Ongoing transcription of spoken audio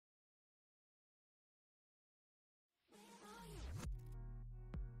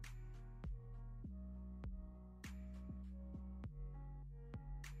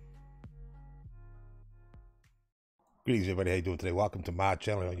Greetings everybody, how you doing today? Welcome to my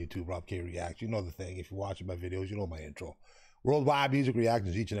channel on YouTube, Robk Reacts. You know the thing, if you're watching my videos, you know my intro. Worldwide music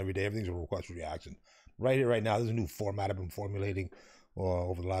reactions each and every day. Everything's a request reaction. Right here, right now, this is a new format I've been formulating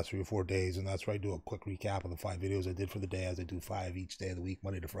over the last 3 or 4 days, and that's where I do a quick recap of the 5 videos I did for the day, as I do 5 each day of the week,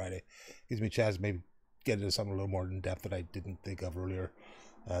 Monday to Friday. Gives me a chance to maybe get into something a little more in depth that I didn't think of earlier,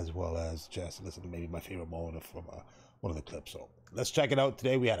 as well as just listen to maybe my favorite moment from one of the clips. So let's check it out.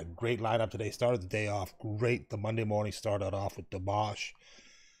 Today we had a great lineup today. Started the day off great. The Monday morning started off with Dimash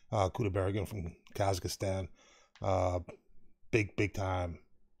Rimar from Kazakhstan. Big time,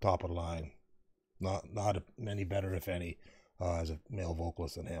 top of the line. Not any better, if any, as a male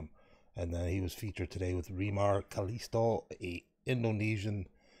vocalist than him. And then he was featured today with Rimar Gustavo, a Indonesian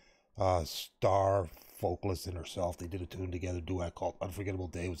star vocalist in herself. They did a tune together, duet called Unforgettable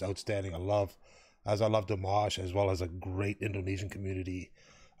Day. It was outstanding. I love Dimash, as well as a great Indonesian community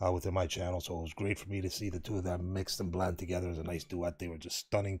within my channel. So it was great for me to see the two of them mixed and blend together as a nice duet. They were just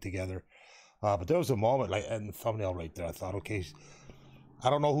stunning together. But there was a moment, like in the thumbnail right there, I thought, okay, I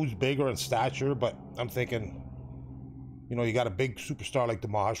don't know who's bigger in stature, but I'm thinking, you know, you got a big superstar like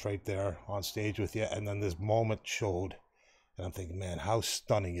Dimash right there on stage with you, and then this moment showed, and I'm thinking, man, how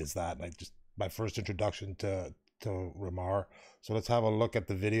stunning is that? And my first introduction to Rimar. So let's have a look at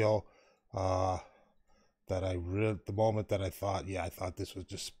the video. The moment that I thought this was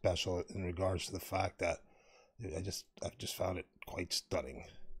just special in regards to the fact that I just found it quite stunning.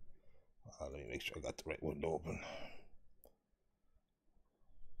 Let me make sure I got the right window open.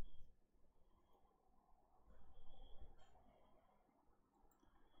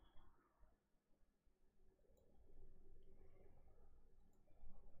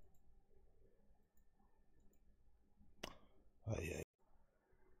 Yeah.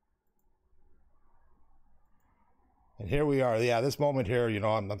 And here we are. Yeah, this moment here, you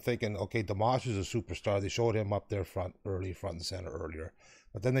know, I'm thinking, okay, Dimash is a superstar. They showed him up there front and center earlier.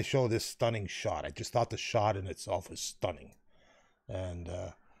 But then they show this stunning shot. I just thought the shot in itself was stunning. And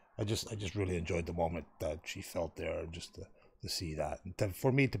I just really enjoyed the moment that she felt there, just to see that. And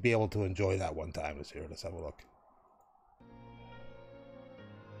for me to be able to enjoy that one time is here. Let's have a look.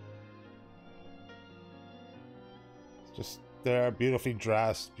 Just there, beautifully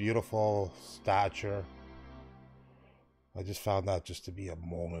dressed, beautiful stature. I just found that just to be a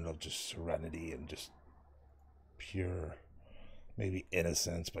moment of just serenity and just pure, maybe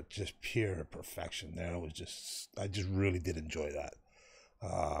innocence, but just pure perfection there. It was just, I just really did enjoy that.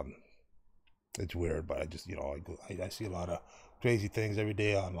 It's weird, but I just, you know, I see a lot of crazy things every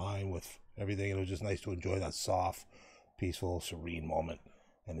day online with everything, and it was just nice to enjoy that soft, peaceful, serene moment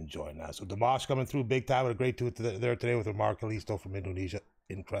and enjoying that. So Dimash coming through big time with a great duet there today with Rimar Gustavo from Indonesia.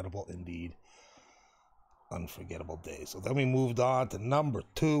 Incredible indeed. Unforgettable day. So then we moved on to number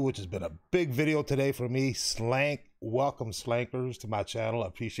 2, which has been a big video today for me. Slank. Welcome, Slankers, to my channel. I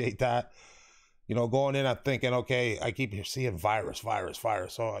appreciate that. You know, going in, I'm thinking, okay, I keep seeing virus.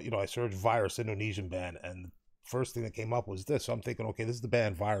 So, you know, I searched virus Indonesian band, and the first thing that came up was this. So I'm thinking, okay, this is the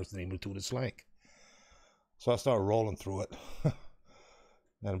band Virus. The name of the tune is Slank. So I started rolling through it.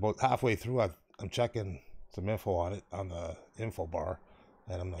 And about halfway through, I'm checking some info on it on the info bar,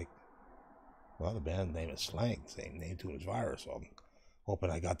 and I'm like, well, the band name is Slank, same name to it as Virus. So I'm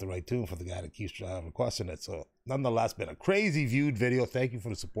hoping I got the right tune for the guy that keeps requesting it. So nonetheless, been a crazy viewed video. Thank you for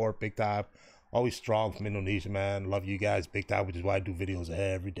the support, big time. Always strong from Indonesia, man. Love you guys big time, which is why I do videos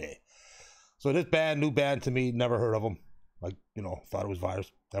every day. So this band, new band to me, never heard of them. Like, you know, thought it was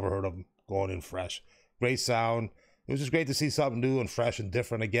Virus, never heard of them. Going in fresh, great sound. It was just great to see something new and fresh and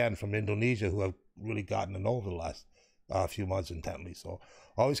different again from Indonesia, who I've really gotten to know over the last few months intently. So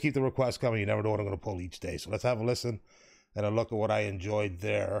always keep the requests coming. You never know what I'm going to pull each day. So let's have a listen and a look at what I enjoyed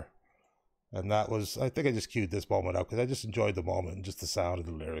there. And that was, I think I just queued this moment up because I just enjoyed the moment and just the sound of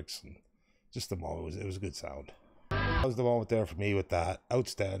the lyrics and just the moment. It was a good sound. That was the moment there for me with that.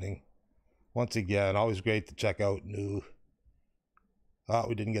 Outstanding. Once again, always great to check out new.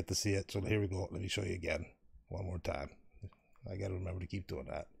 We didn't get to see it, so here we go. Let me show you again. One more time. I got to remember to keep doing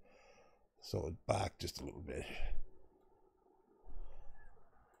that. So back just a little bit.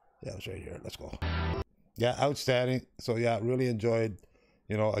 Yeah, it's right here. Let's go. Yeah, outstanding. So yeah, really enjoyed,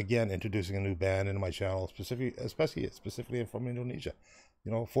 you know, again, introducing a new band into my channel, specifically from Indonesia.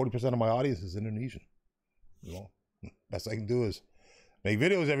 You know, 40% of my audience is Indonesian. You know, best I can do is make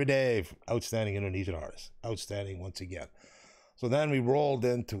videos every day for outstanding Indonesian artists. Outstanding once again. So then we rolled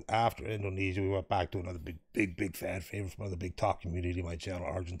into, after Indonesia, we went back to another big fan favorite from another big talk community, my channel,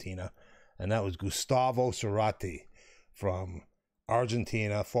 Argentina. And that was Gustavo Cerati from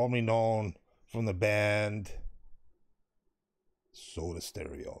Argentina, formerly known from the band Soda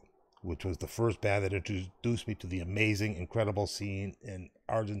Stereo. which was the first band that introduced me to the amazing, incredible scene in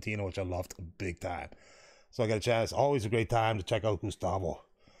Argentina, which I loved big time. So I got a chance. Always a great time to check out Gustavo.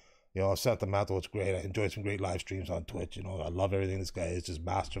 You know, Sentimental, it's great. I enjoyed some great live streams on Twitch. You know, I love everything this guy is. Just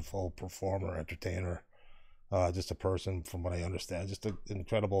masterful performer, entertainer, just a person, from what I understand. Just an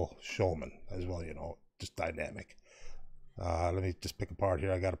incredible showman as well, you know, just dynamic. Let me just pick a part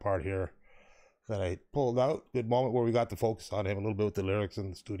here. I got a part here that I pulled out. Good moment where we got to focus on him a little bit with the lyrics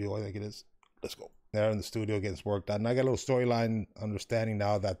in the studio, I think it is. Let's go. There in the studio getting his work done. And I got a little storyline understanding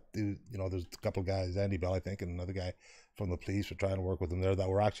now that, you know, there's a couple of guys, Andy Bell, I think, and another guy from the police for trying to work with him there that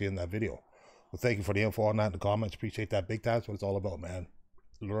were actually in that video. Well, thank you for the info on that in the comments. Appreciate that big time. That's what it's all about, man.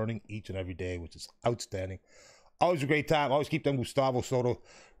 Learning each and every day, which is outstanding. Always a great time. Always keep them Gustavo Soto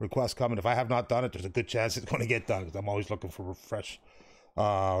requests coming. If I have not done it, there's a good chance it's going to get done, because I'm always looking for fresh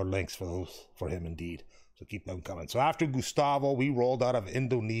links for those, for him indeed. So keep them coming. So after Gustavo, we rolled out of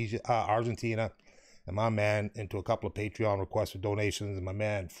Argentina, and my man into a couple of Patreon requests for donations, and my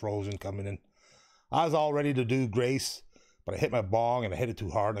man Phrozen coming in. I was all ready to do Grace, but I hit my bong and I hit it too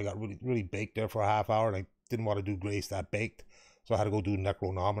hard, and I got really baked there for a half hour, and I didn't want to do Grace that baked, so I had to go do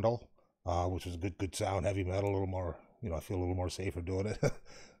Necronomidol, which was a good sound, heavy metal, a little more, you know, I feel a little more safer doing it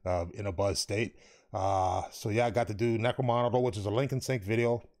in a buzz state. So yeah, I got to do Necronomidol, which is a link and sync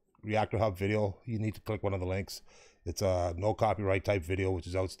video, Reactor Hub video. You need to click one of the links. It's a no copyright type video, which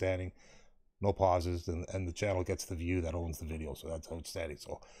is outstanding. No pauses, and the channel gets the view that owns the video, so that's outstanding.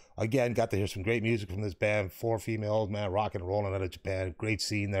 So again, got to hear some great music from this band. 4 females, man, rocking and rolling out of Japan. Great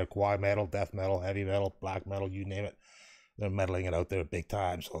scene there, kawaii metal, death metal, heavy metal, black metal, you name it. They're meddling it out there big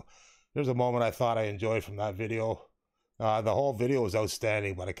time. So there's a moment I thought I enjoyed from that video. The whole video was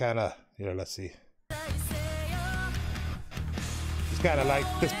outstanding, but I kind of, here, let's see. It's kind of like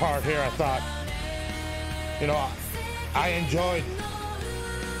this part here, I thought, you know, I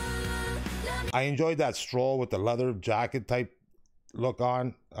enjoyed that stroll with the leather jacket type look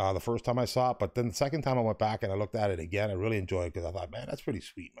on the first time I saw it, but then the second time I went back and I looked at it again, I really enjoyed it, because I thought, man, that's pretty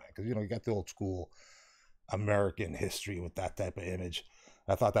sweet, man, because, you know, you got the old school American history with that type of image.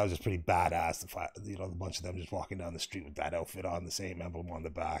 I thought that was just pretty badass. If you know, a bunch of them just walking down the street with that outfit on, the same emblem on the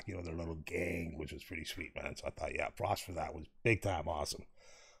back, you know, their little gang, which was pretty sweet, man. So I thought, yeah, props for that. Was big time awesome.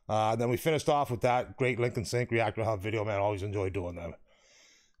 Then we finished off with that great Link and Sync Reactor Hub video, man. Always enjoy doing them.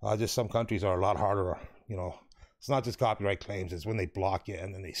 Just some countries are a lot harder, you know. It's not just copyright claims, it's when they block you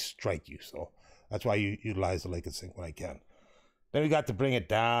and then they strike you. So that's why you utilize the Link and Sync when I can. Then we got to bring it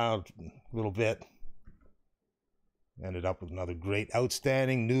down a little bit. Ended up with another great,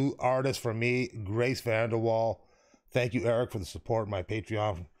 outstanding new artist for me, Grace Vanderwaal. Thank you, Eric, for the support of my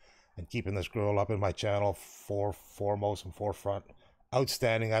Patreon and keeping this girl up in my channel foremost and forefront.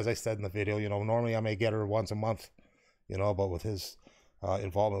 Outstanding, as I said in the video. You know, normally I may get her once a month, you know, but with his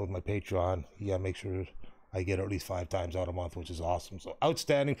involvement with my Patreon, yeah, make sure I get her at least 5 times out a month, which is awesome. So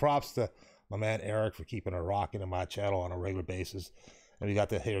outstanding. Props to my man Eric for keeping her rocking in my channel on a regular basis. And we got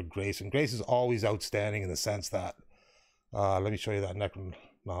to hear Grace, and Grace is always outstanding in the sense that, let me show you that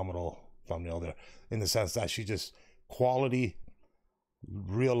Necronomidol thumbnail there, in the sense that she just quality,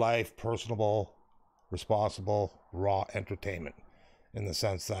 real life, personable, responsible, raw entertainment, in the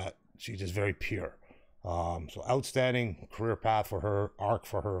sense that she's just very pure. So outstanding career path for her, arc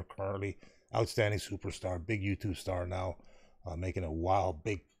for her currently, outstanding superstar, big YouTube star now, making a wild,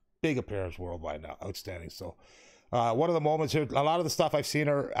 big appearance worldwide now, outstanding. So one of the moments here, a lot of the stuff I've seen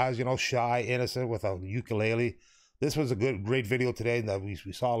her as, you know, shy, innocent with a ukulele. This was a great video today that we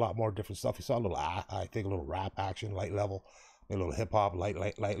saw a lot more different stuff. We saw a little, I think, a little rap action, light level, a little hip hop,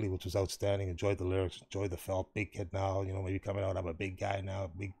 lightly, which was outstanding. Enjoyed the lyrics, enjoyed the felt. Big kid now, you know, maybe coming out. I'm a big guy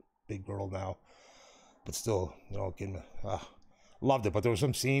now, big girl now, but still, you know, getting, loved it. But there were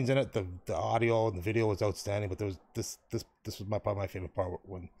some scenes in it. The audio and the video was outstanding. But there was this was probably my favorite part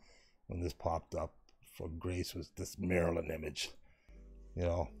when this popped up for Grace, was this Maryland image, you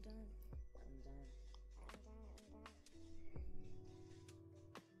know.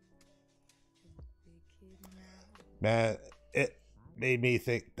 Man, it made me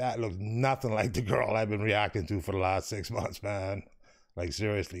think that looked nothing like the girl I've been reacting to for the last 6 months, man. Like,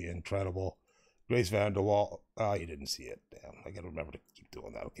 seriously, incredible. Grace Vanderwaal. Oh, you didn't see it. Damn, I gotta remember to keep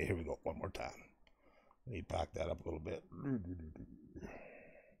doing that. Okay, here we go. One more time. Let me back that up a little bit.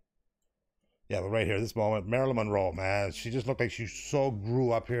 Yeah, but right here, this moment, Marilyn Monroe, man. She just looked like she so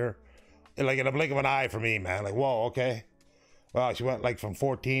grew up here. Like, in a blink of an eye for me, man. Like, whoa, okay. Wow, she went like from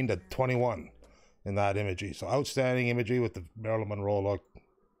 14 to 21. In that imagery. So outstanding imagery with the Marilyn Monroe look.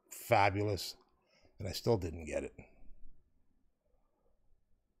 Fabulous. And I still didn't get it.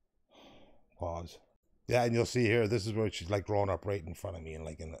 Pause. Yeah, and you'll see here, this is where she's like growing up right in front of me and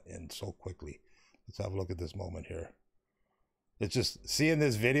like in so quickly. Let's have a look at this moment here. It's just seeing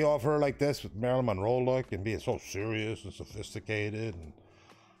this video of her like this with Marilyn Monroe look and being so serious and sophisticated and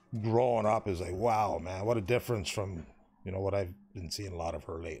growing up is like, wow, man, what a difference from, you know, what I've been seeing a lot of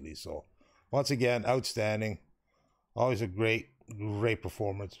her lately. So once again, outstanding. Always a great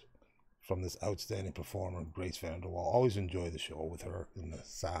performance from this outstanding performer, Grace Vanderwaal. Always enjoy the show with her and the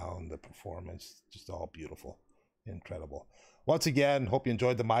sound, the performance, just all beautiful, incredible. Once again, hope you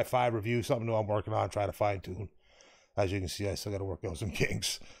enjoyed the My 5 review, something new I'm working on, trying to fine tune. As you can see, I still got to work out some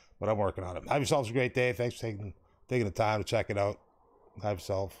kinks, but I'm working on it. Have yourselves a great day. Thanks for taking the time to check it out. Have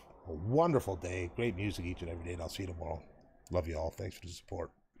yourself a wonderful day. Great music each and every day, and I'll see you tomorrow. Love you all. Thanks for the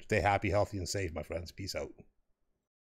support. Stay happy, healthy, and safe, my friends. Peace out.